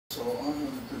So I wanted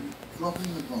to drop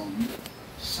in the bomb,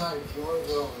 save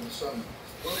Florida and Southern.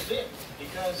 Well, it did,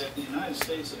 because the United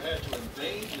States had had to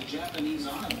invade the Japanese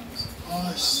islands.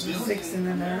 I see. 6 in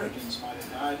the night. Americans might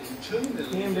have died and 2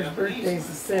 million Amber's birthday's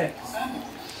the 6th.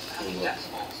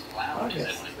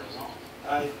 August.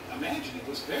 I imagine it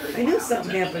was very. I knew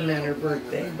something happened on her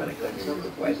birthday, but I couldn't remember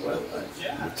quite what it was.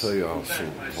 Yeah. I'll tell you all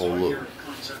something. Hold I up. heard a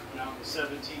concert when I was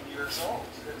 17 years old.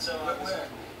 And so I was in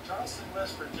Charleston,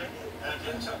 West Virginia, and I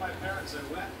didn't tell my parents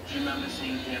I went. Do you remember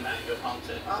seeing him at your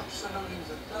concert? Absolutely, he was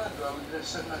a dad. I was just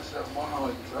sitting next to that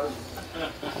one-eyed drone.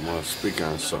 I'm going to speak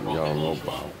on something y'all know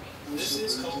about. This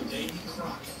is called Davy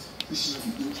Crockett. This is a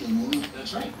nuclear war.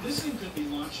 That's right. This thing could be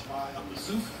launched by a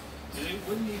bazooka. And it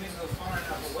wouldn't even go far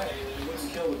enough away that it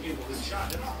wouldn't kill the people who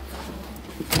shot it off.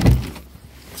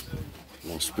 I'm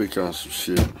going to speak on some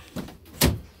shit.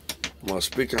 I'm going to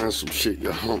speak on some shit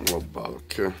y'all don't know about,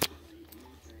 okay?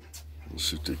 Let's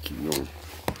see if they keep going.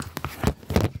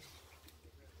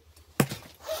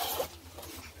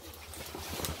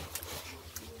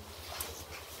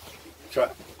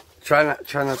 Try not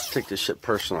to take this shit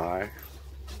personal, alright?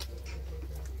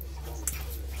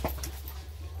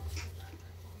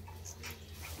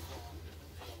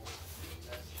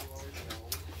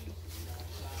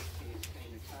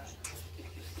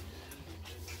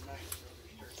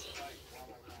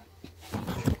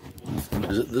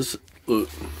 This look,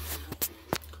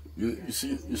 you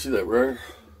see that right?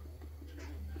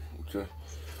 Okay,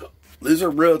 these are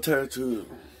real tattoos.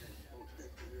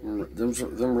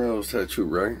 Them real tattoo,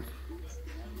 right?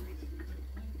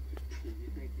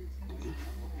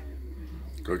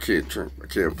 Okay, I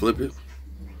can't flip it.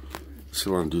 Let's see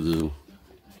what I do this.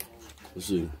 Let's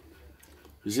see.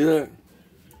 You see that?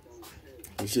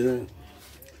 You see that?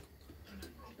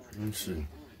 Let me see.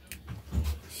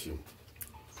 Let's see.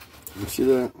 You see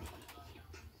that?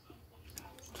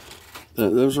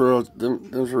 Those are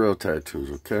real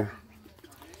tattoos, okay?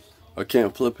 I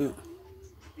can't flip it.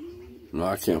 No,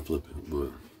 I can't flip it,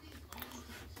 but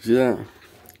see that?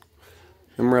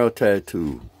 Them real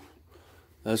tattoo.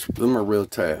 Them are real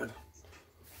tat.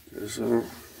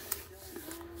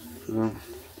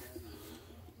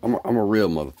 I'm a real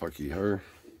motherfucker, you heard?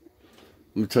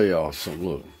 Let me tell y'all something.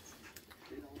 Look.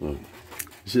 You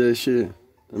see that shit?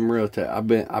 Them real tat. I've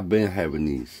been having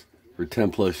these for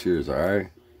 10 plus years, alright?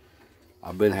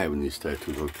 I've been having these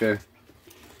tattoos, okay?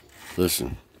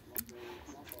 Listen.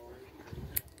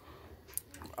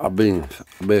 I've been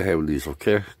having these,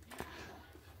 okay?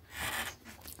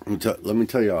 Let me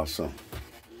tell y'all something.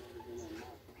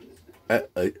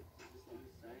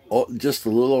 Just a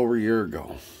little over a year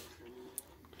ago,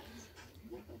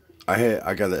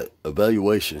 I got an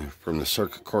evaluation from the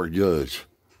circuit court judge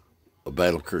of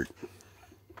Battle Creek.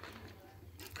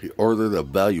 He ordered an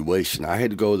evaluation. I had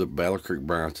to go to Battle Creek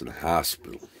Brownson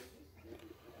Hospital.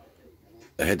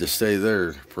 I had to stay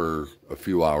there for a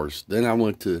few hours. Then I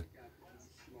went to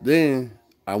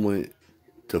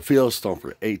Fieldstone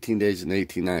for 18 days and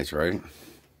 18 nights, right?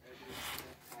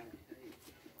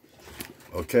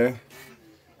 Okay?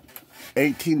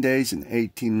 18 days and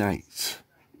 18 nights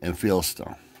in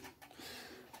Fieldstone.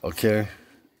 Okay?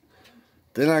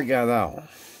 Then I got out.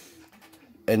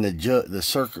 And the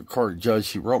circuit court judge,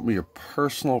 he wrote me a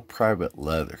personal private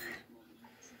letter.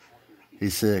 He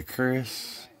said,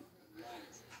 Chris,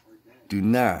 do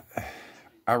not,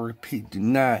 I repeat, do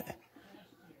not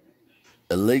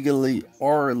illegally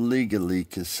or illegally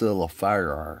conceal a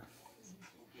firearm.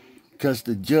 Because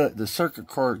the circuit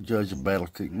court judge of Battle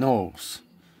Creek knows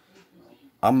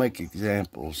I make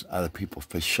examples out of people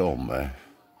for sure, man.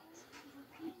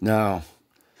 Now,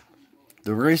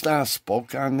 the reason I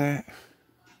spoke on that,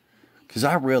 because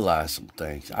I realized some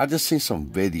things. I just seen some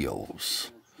videos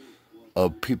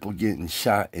of people getting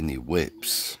shot in their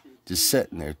whips. Just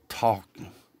sitting there talking.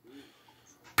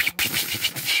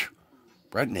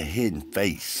 Right in their head and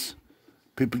face.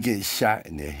 People getting shot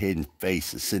in their head and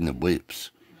face and sitting in the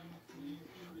whips.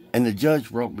 And the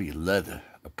judge wrote me a letter,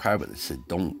 a private, that said,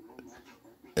 don't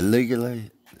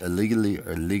illegally or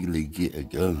legally get a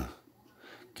gun.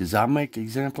 Because I make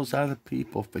examples out of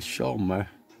people for sure, man.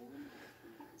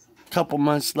 Couple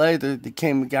months later, they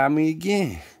came and got me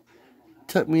again.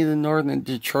 Took me to northern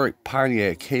Detroit,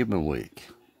 Pontiac,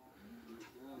 Havenwick.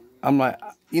 I'm like,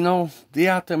 you know, they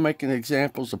out there making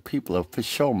examples of people for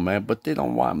sure, man, but they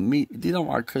don't want me, they don't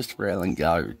want Christopher Allen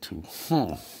Gallagher to.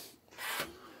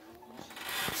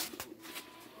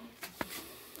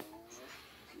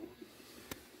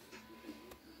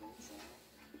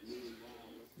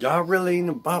 Y'all really ain't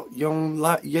about your own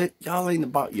life. Y'all ain't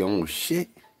about your own shit.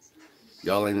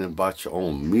 Y'all ain't about your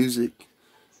own music,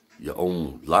 your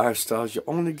own lifestyles, your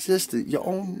own existence, your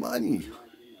own money.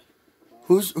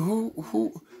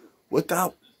 Who,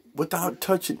 without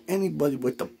touching anybody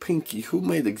with the pinky, who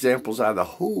made examples out of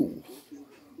who?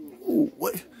 Who?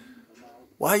 What?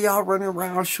 Why y'all running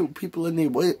around shooting people in their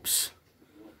whips?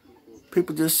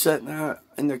 People just sitting out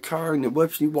in their car in their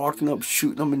whips and you walking up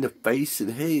shooting them in the face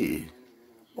and head.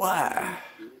 Why?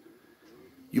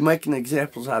 You making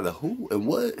examples out of who and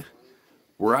what?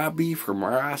 Where I be, from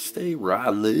where I stay, where I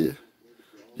live.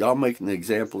 Y'all making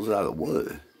examples out of what?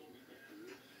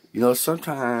 You know,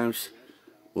 sometimes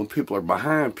when people are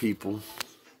behind people,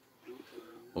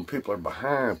 there's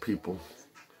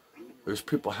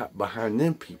people behind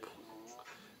them people.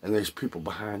 And there's people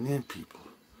behind them people.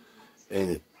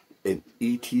 And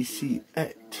ETC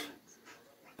act.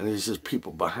 And there's just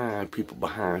people behind people.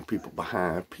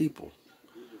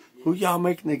 Who y'all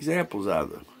making examples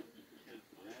out of?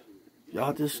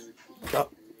 Y'all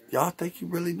think you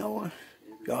really knowing?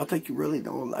 Y'all think you really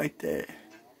knowing like that?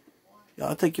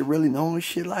 Y'all think you really knowing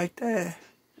shit like that?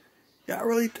 Y'all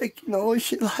really think you knowing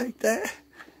shit like that?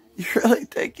 You really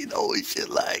think you knowing shit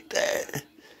like that?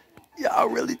 Y'all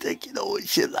really think you knowing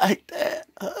shit like that?